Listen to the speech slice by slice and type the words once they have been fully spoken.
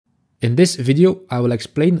In this video, I will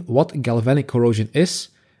explain what galvanic corrosion is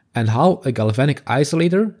and how a galvanic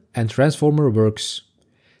isolator and transformer works.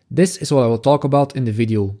 This is what I will talk about in the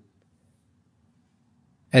video.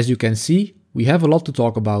 As you can see, we have a lot to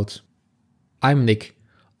talk about. I'm Nick,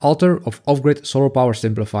 author of Off-Grid Solar Power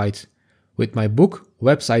Simplified. With my book,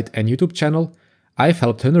 website and YouTube channel, I've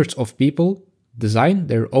helped hundreds of people design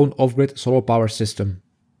their own off-grid solar power system.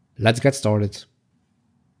 Let's get started.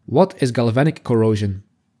 What is galvanic corrosion?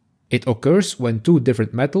 It occurs when two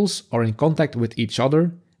different metals are in contact with each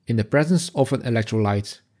other in the presence of an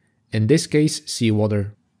electrolyte, in this case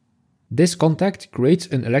seawater. This contact creates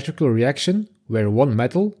an electrical reaction where one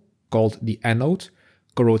metal, called the anode,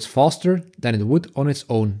 corrodes faster than it would on its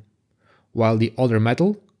own, while the other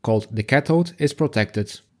metal, called the cathode, is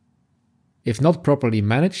protected. If not properly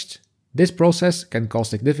managed, this process can cause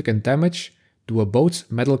significant damage to a boat's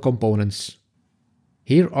metal components.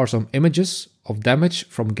 Here are some images of damage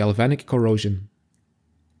from galvanic corrosion.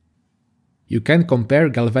 You can compare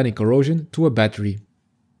galvanic corrosion to a battery.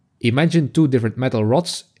 Imagine two different metal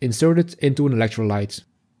rods inserted into an electrolyte.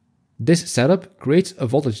 This setup creates a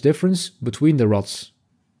voltage difference between the rods.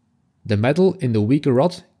 The metal in the weaker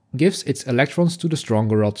rod gives its electrons to the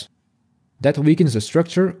stronger rod. That weakens the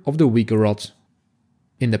structure of the weaker rod.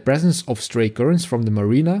 In the presence of stray currents from the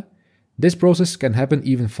marina, this process can happen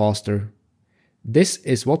even faster. This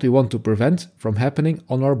is what we want to prevent from happening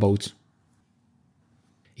on our boat.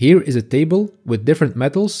 Here is a table with different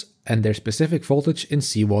metals and their specific voltage in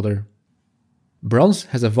seawater. Bronze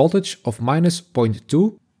has a voltage of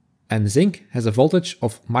 -0.2 and zinc has a voltage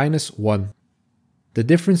of -1. The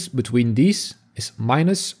difference between these is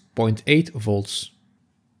 -0.8 volts.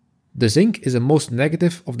 The zinc is the most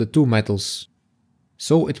negative of the two metals,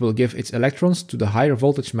 so it will give its electrons to the higher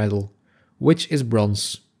voltage metal, which is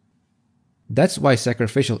bronze. That's why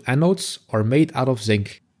sacrificial anodes are made out of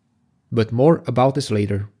zinc, but more about this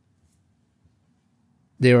later.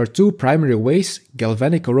 There are two primary ways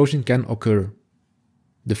galvanic corrosion can occur.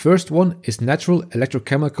 The first one is natural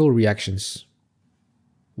electrochemical reactions.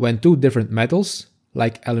 When two different metals,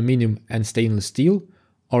 like aluminium and stainless steel,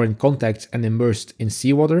 are in contact and immersed in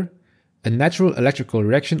seawater, a natural electrical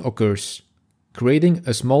reaction occurs, creating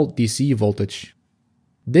a small DC voltage.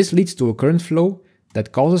 This leads to a current flow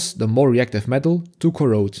that causes the more reactive metal to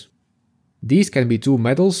corrode. These can be two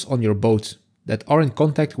metals on your boat that are in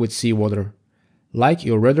contact with seawater, like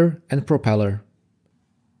your rudder and propeller.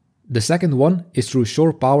 The second one is through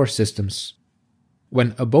shore power systems.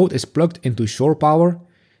 When a boat is plugged into shore power,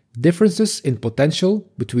 differences in potential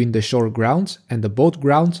between the shore ground and the boat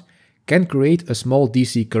ground can create a small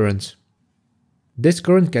DC current. This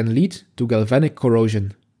current can lead to galvanic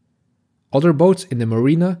corrosion. Other boats in the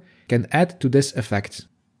marina can add to this effect.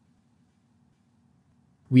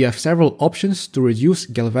 We have several options to reduce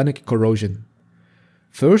galvanic corrosion.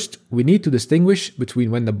 First, we need to distinguish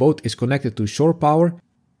between when the boat is connected to shore power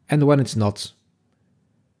and when it's not.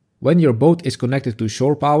 When your boat is connected to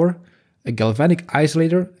shore power, a galvanic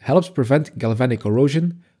isolator helps prevent galvanic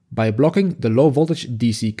corrosion by blocking the low voltage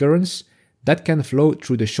DC currents that can flow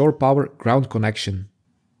through the shore power ground connection.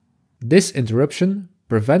 This interruption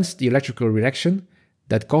prevents the electrical reaction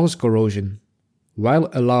that causes corrosion, while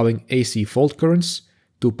allowing AC fault currents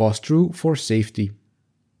to pass through for safety.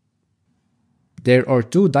 There are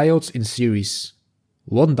two diodes in series.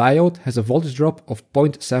 One diode has a voltage drop of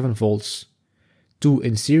 0.7 volts. Two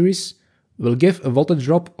in series will give a voltage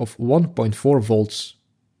drop of 1.4 volts.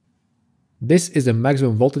 This is the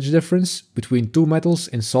maximum voltage difference between two metals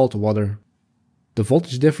in salt water. The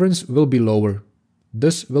voltage difference will be lower,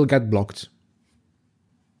 thus will get blocked.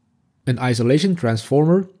 An isolation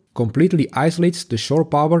transformer completely isolates the shore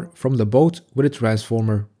power from the boat with a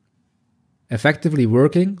transformer, effectively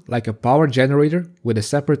working like a power generator with a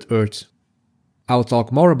separate earth. I'll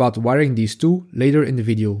talk more about wiring these two later in the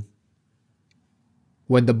video.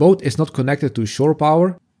 When the boat is not connected to shore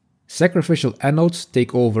power, sacrificial anodes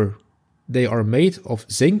take over. They are made of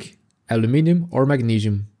zinc, aluminium or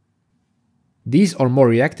magnesium. These are more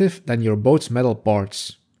reactive than your boat's metal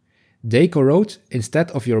parts. They corrode instead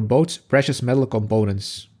of your boat's precious metal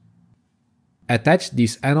components. Attach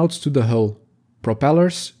these anodes to the hull,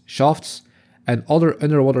 propellers, shafts, and other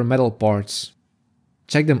underwater metal parts.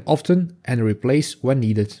 Check them often and replace when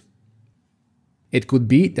needed. It could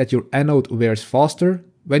be that your anode wears faster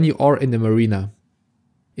when you are in the marina.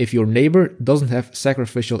 If your neighbor doesn't have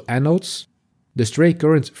sacrificial anodes, the stray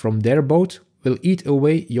current from their boat will eat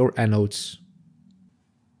away your anodes.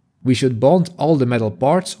 We should bond all the metal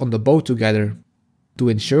parts on the boat together to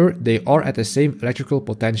ensure they are at the same electrical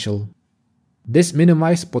potential. This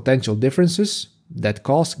minimizes potential differences that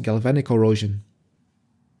cause galvanic corrosion.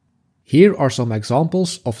 Here are some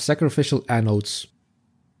examples of sacrificial anodes.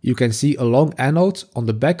 You can see a long anode on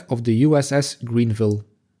the back of the USS Greenville.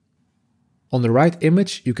 On the right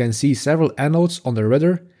image you can see several anodes on the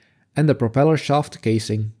rudder and the propeller shaft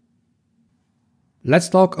casing. Let's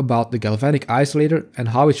talk about the galvanic isolator and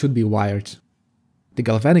how it should be wired. The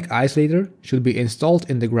galvanic isolator should be installed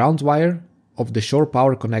in the ground wire of the shore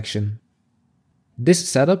power connection. This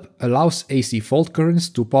setup allows AC fault currents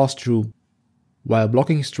to pass through, while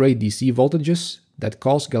blocking stray DC voltages that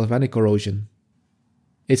cause galvanic corrosion.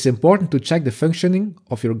 It's important to check the functioning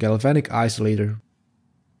of your galvanic isolator.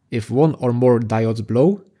 If one or more diodes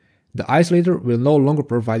blow, the isolator will no longer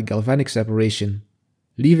provide galvanic separation,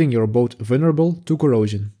 leaving your boat vulnerable to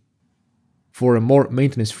corrosion. For a more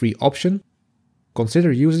maintenance-free option,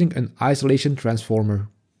 consider using an isolation transformer.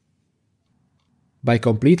 By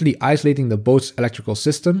completely isolating the boat's electrical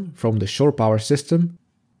system from the shore power system,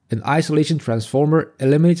 an isolation transformer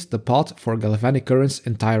eliminates the path for galvanic currents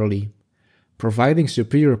entirely, providing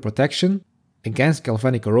superior protection against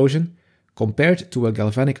galvanic corrosion compared to a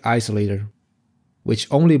galvanic isolator, which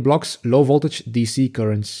only blocks low-voltage DC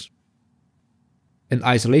currents. An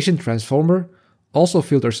isolation transformer also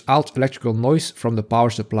filters out electrical noise from the power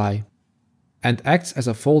supply and acts as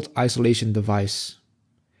a fault isolation device.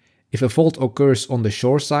 If a fault occurs on the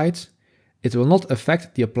shore side, it will not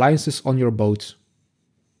affect the appliances on your boat.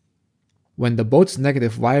 When the boat's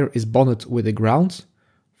negative wire is bonded with the ground,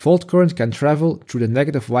 fault current can travel through the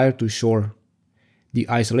negative wire to shore. The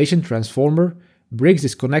isolation transformer breaks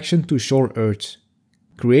this connection to shore earth,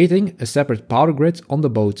 creating a separate power grid on the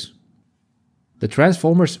boat. The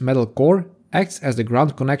transformer's metal core acts as the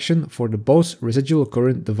ground connection for the boat's residual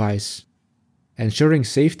current device, ensuring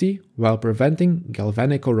safety while preventing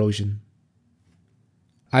galvanic corrosion.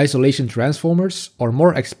 Isolation transformers are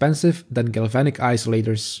more expensive than galvanic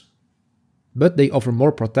isolators, but they offer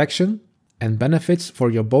more protection and benefits for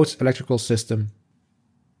your boat's electrical system.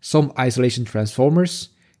 Some isolation transformers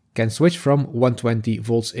can switch from 120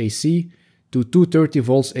 volts AC to 230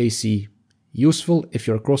 volts AC, useful if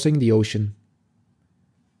you're crossing the ocean.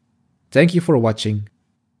 Thank you for watching.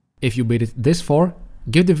 If you made it this far,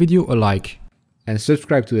 give the video a like and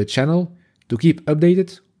subscribe to the channel to keep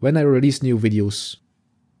updated when I release new videos.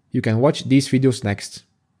 You can watch these videos next,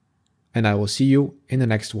 and I will see you in the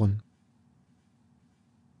next one.